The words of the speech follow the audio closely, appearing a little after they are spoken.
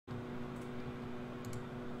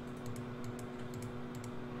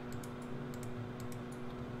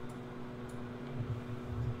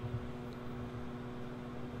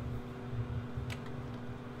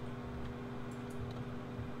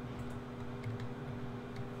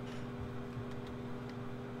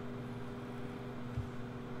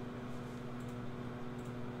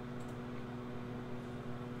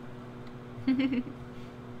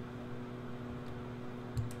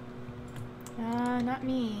Not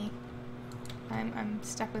me. I'm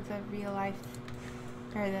stuck with the real life,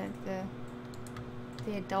 or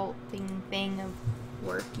the adult thing of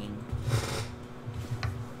working.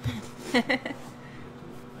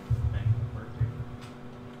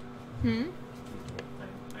 Hmm?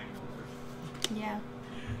 Yeah.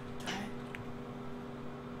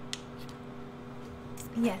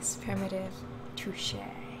 Yes, primitive. Touche.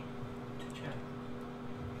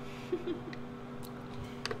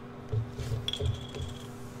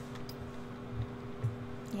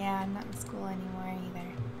 Yeah, I'm not in school anymore either.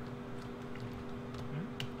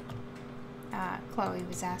 Chloe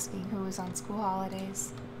was asking who was on school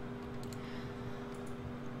holidays.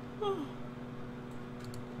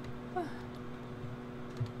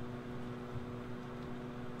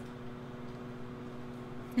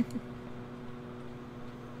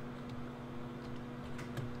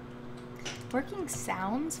 Working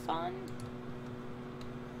sounds fun?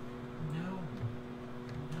 No,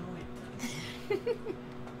 it doesn't.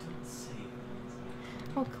 Don't say things.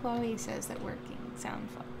 Well, Chloe says that working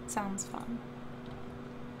sounds fun.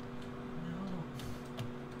 No.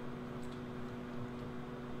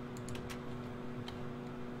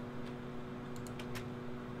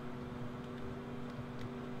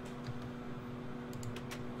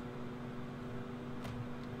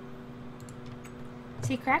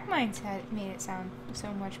 See, Crackminds had made it sound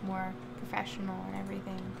so much more professional and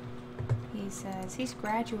everything. He says he's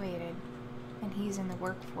graduated and he's in the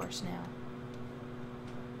workforce now.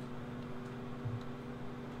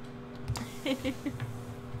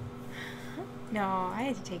 No, I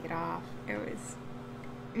had to take it off. It was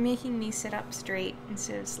making me sit up straight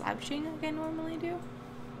instead of slouching like I normally do.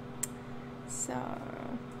 So,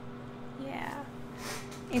 yeah.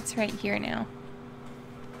 It's right here now.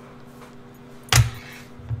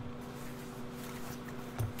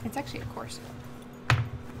 It's actually a corset.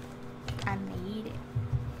 I made it.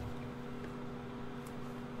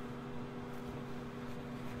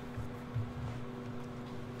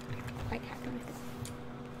 Quite happy with it.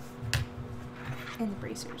 And the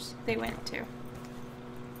bracers. They went too.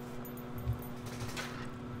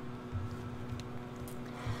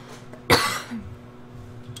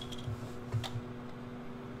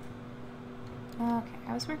 Okay,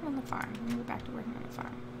 I was working on the farm. Let me go back to working on the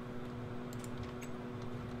farm.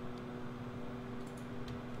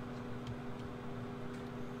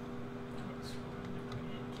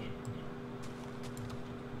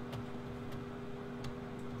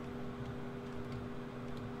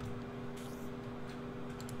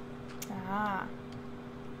 Ah.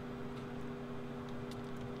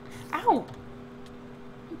 Ow!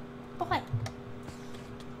 Butt.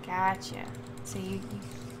 Gotcha. So you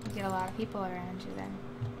get a lot of people around you then.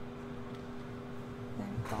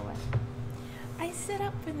 Forward. I sit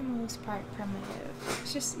up for the most part primitive.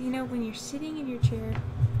 It's just, you know, when you're sitting in your chair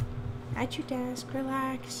at your desk,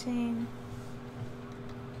 relaxing.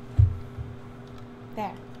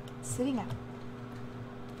 There. Sitting up.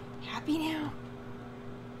 Happy now?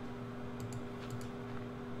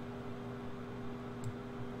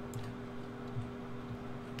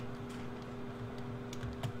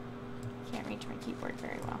 Can't reach my keyboard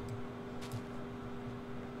very well.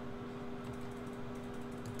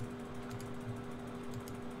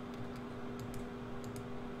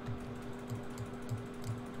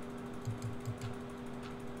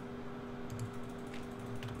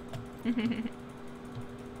 You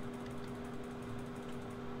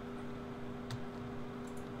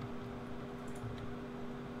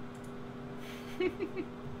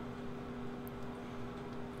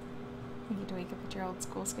get to wake up at your old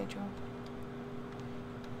school schedule.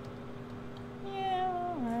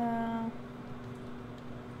 Yeah, well,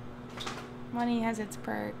 money has its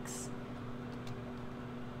perks.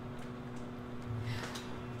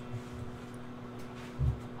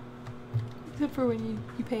 Except for when you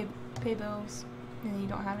pay bills and you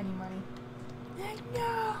don't have any money. I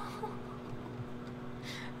know!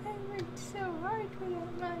 I worked so hard for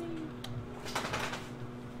that money.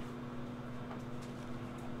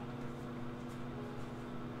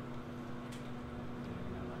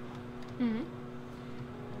 Mm-hmm.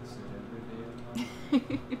 That's it every day of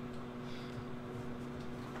life.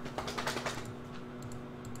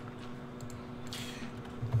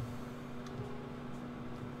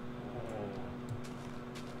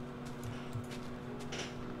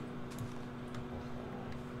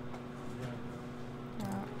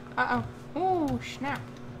 Uh-oh. Oh, snap.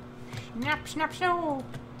 Snap, snap, snap.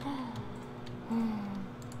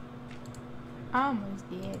 Almost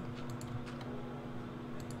did.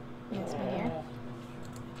 Yes, my dear.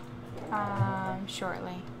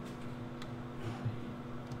 Shortly.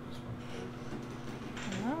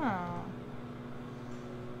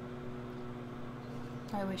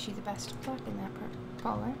 I wish you the best of luck in that,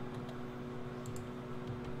 Paula.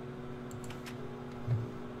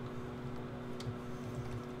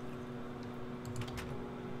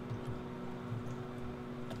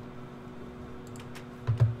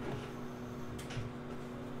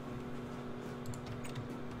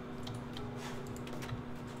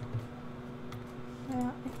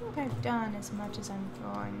 Well, I think I've done as much as I'm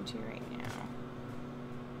going to right now.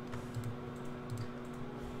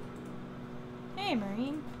 Hey,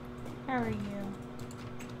 Marine. How are you?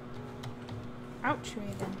 Ouch,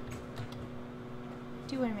 Raven. I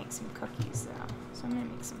do want to make some cookies, though. So I'm going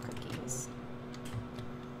to make some cookies.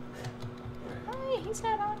 Oh, yeah, he's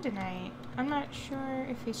not on tonight. I'm not sure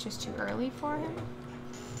if it's just too early for him.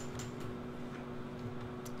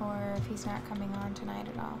 Or if he's not coming on tonight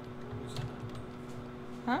at all. Who's that?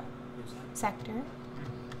 Huh? Who's that? Sector.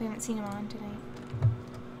 We haven't seen him on tonight.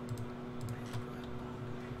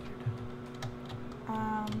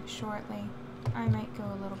 Shortly. I might go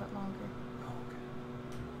a little bit longer. Oh,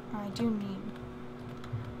 okay. I do need...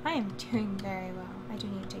 I am doing very well. I do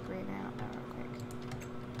need to take Raven out though real quick.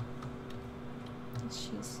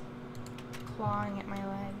 She's clawing at my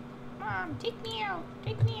leg. Mom, take me out!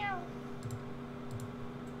 Take me out!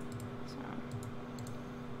 So,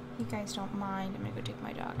 if you guys don't mind, I'm gonna go take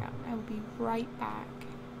my dog out. I will be right back.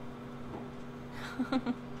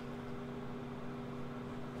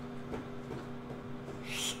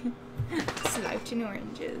 Slouching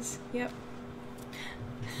oranges. Yep.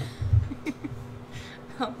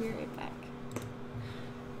 I'll be right back.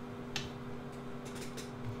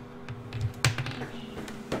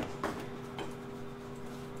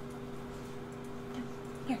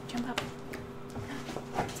 Here, jump up.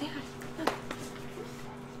 Say hi. Look.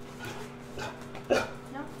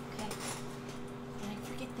 No? Okay. Did I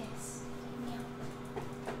forget this? Meow.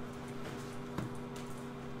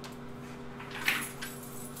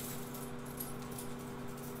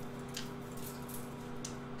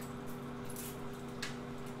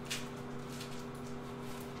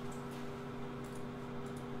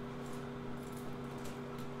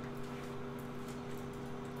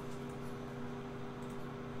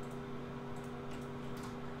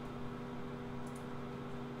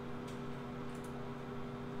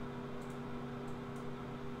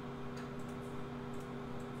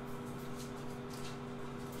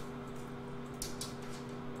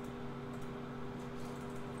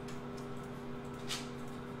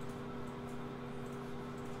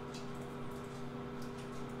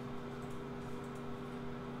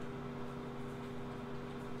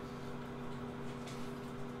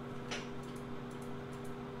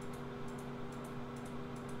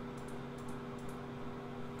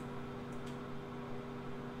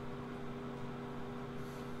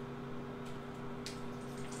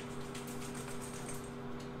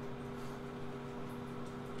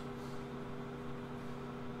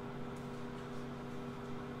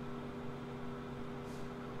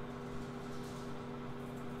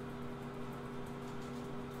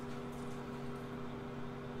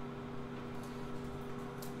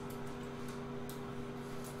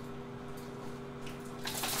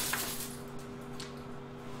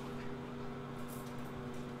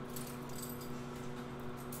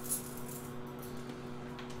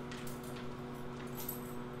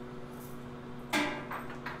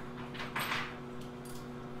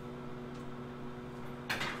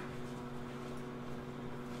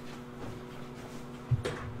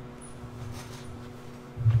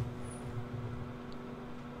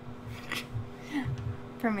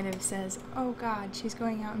 Primitive says, oh god, she's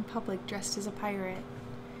going out in public dressed as a pirate.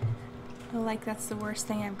 Like that's the worst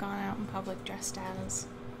thing I've gone out in public dressed as.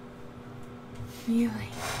 Really?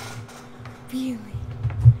 Really?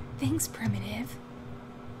 Thanks, Primitive.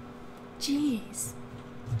 Jeez.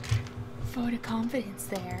 Vote of confidence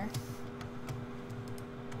there.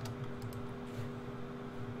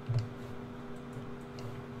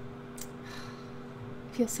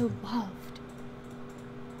 I feel so loved.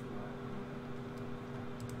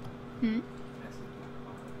 Hmm?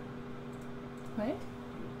 What?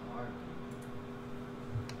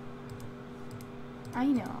 I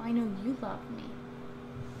know you love me.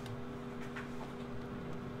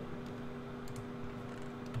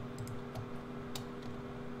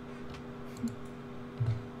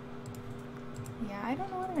 Yeah, I don't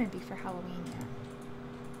know what I'm gonna be for Halloween yet.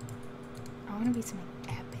 I wanna be something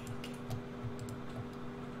epic.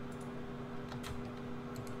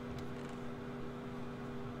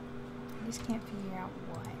 I just can't figure out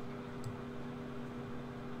what.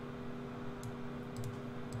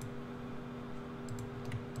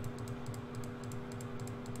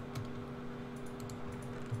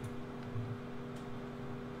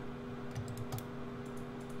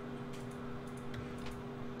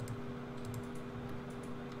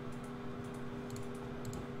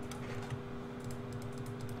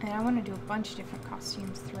 I want to do a bunch of different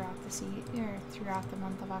costumes throughout throughout the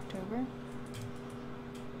month of October.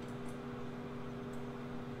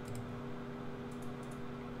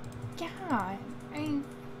 Yeah, I mean,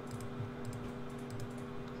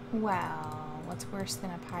 well, what's worse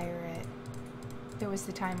than a pirate? There was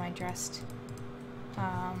the time I dressed the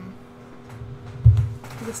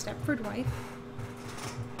Stepford wife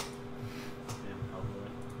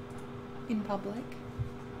in public,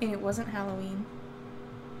 and it wasn't Halloween.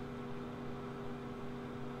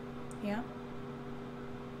 Yeah.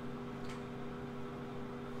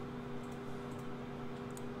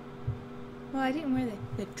 Well, I didn't wear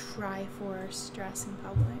the Triforce dress in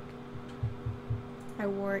public. I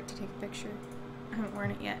wore it to take a picture. I haven't worn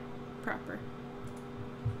it yet. Proper.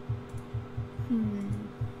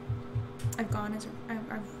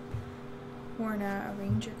 I've worn a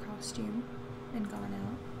ranger costume and gone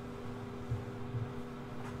out.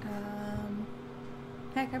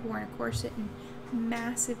 Heck, I've worn a corset and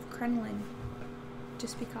massive crinoline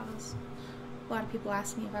just because a lot of people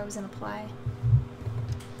asked me if I was in a play.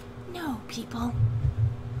 No, people.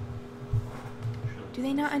 Do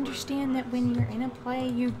they not understand that when you're in a play,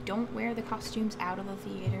 you don't wear the costumes out of the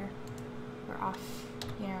theater or off,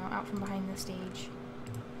 out from behind the stage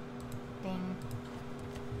thing?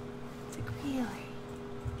 It's like, really?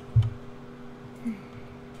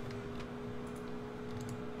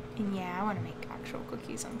 And yeah, I want to make actual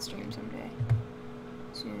cookies on stream someday.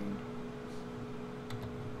 Soon.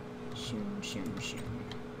 Soon.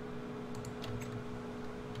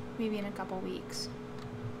 Maybe in a couple weeks.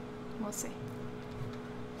 We'll see.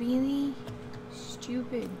 Really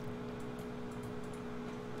stupid.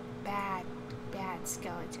 Bad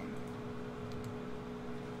skeleton.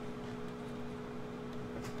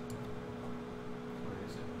 Where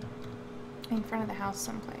is it? In front of the house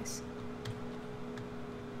someplace.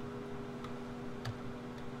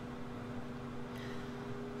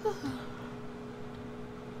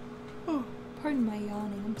 Oh, pardon my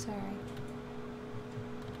yawning, I'm sorry.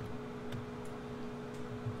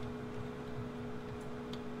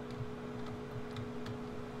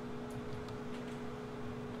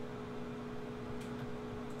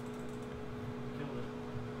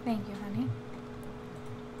 Thank you, honey.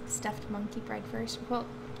 Stuffed monkey bread first. Well,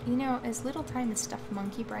 as little time as stuffed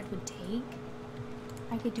monkey bread would take,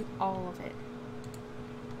 I could do all of it.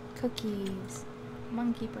 Cookies,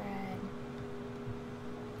 monkey bread.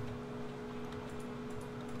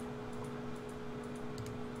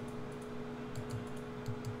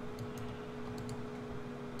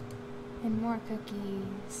 And more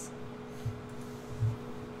cookies.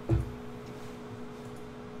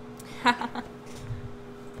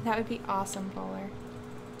 That would be awesome, Polar.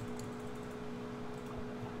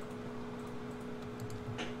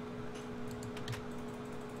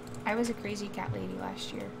 I was a crazy cat lady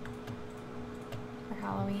last year for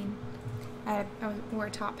Halloween. I wore a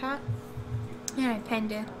top hat and I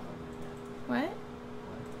pinned it. What?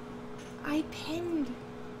 I pinned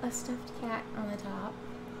a stuffed cat on the top.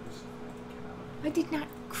 I did not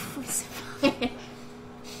crucify it.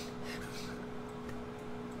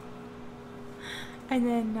 And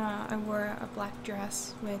then I wore a black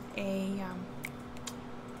dress with I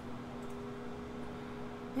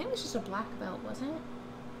think it was just a black belt, wasn't it?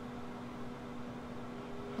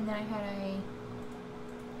 And then I had a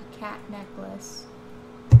cat necklace,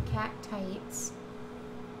 cat tights,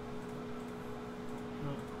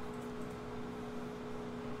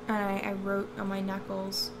 and I wrote on my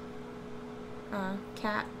knuckles,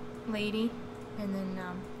 cat lady, and then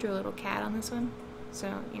drew a little cat on this one.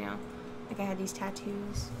 So, like I had these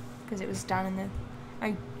tattoos because it was done in the,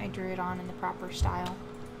 I drew it on in the proper style.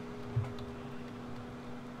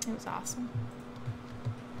 It was awesome.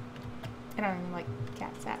 I don't even like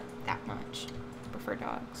cats that much. I prefer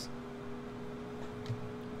dogs.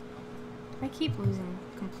 I keep losing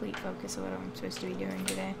complete focus of what I'm supposed to be doing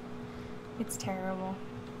today. It's terrible.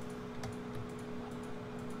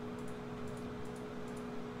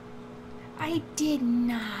 I did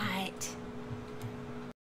not.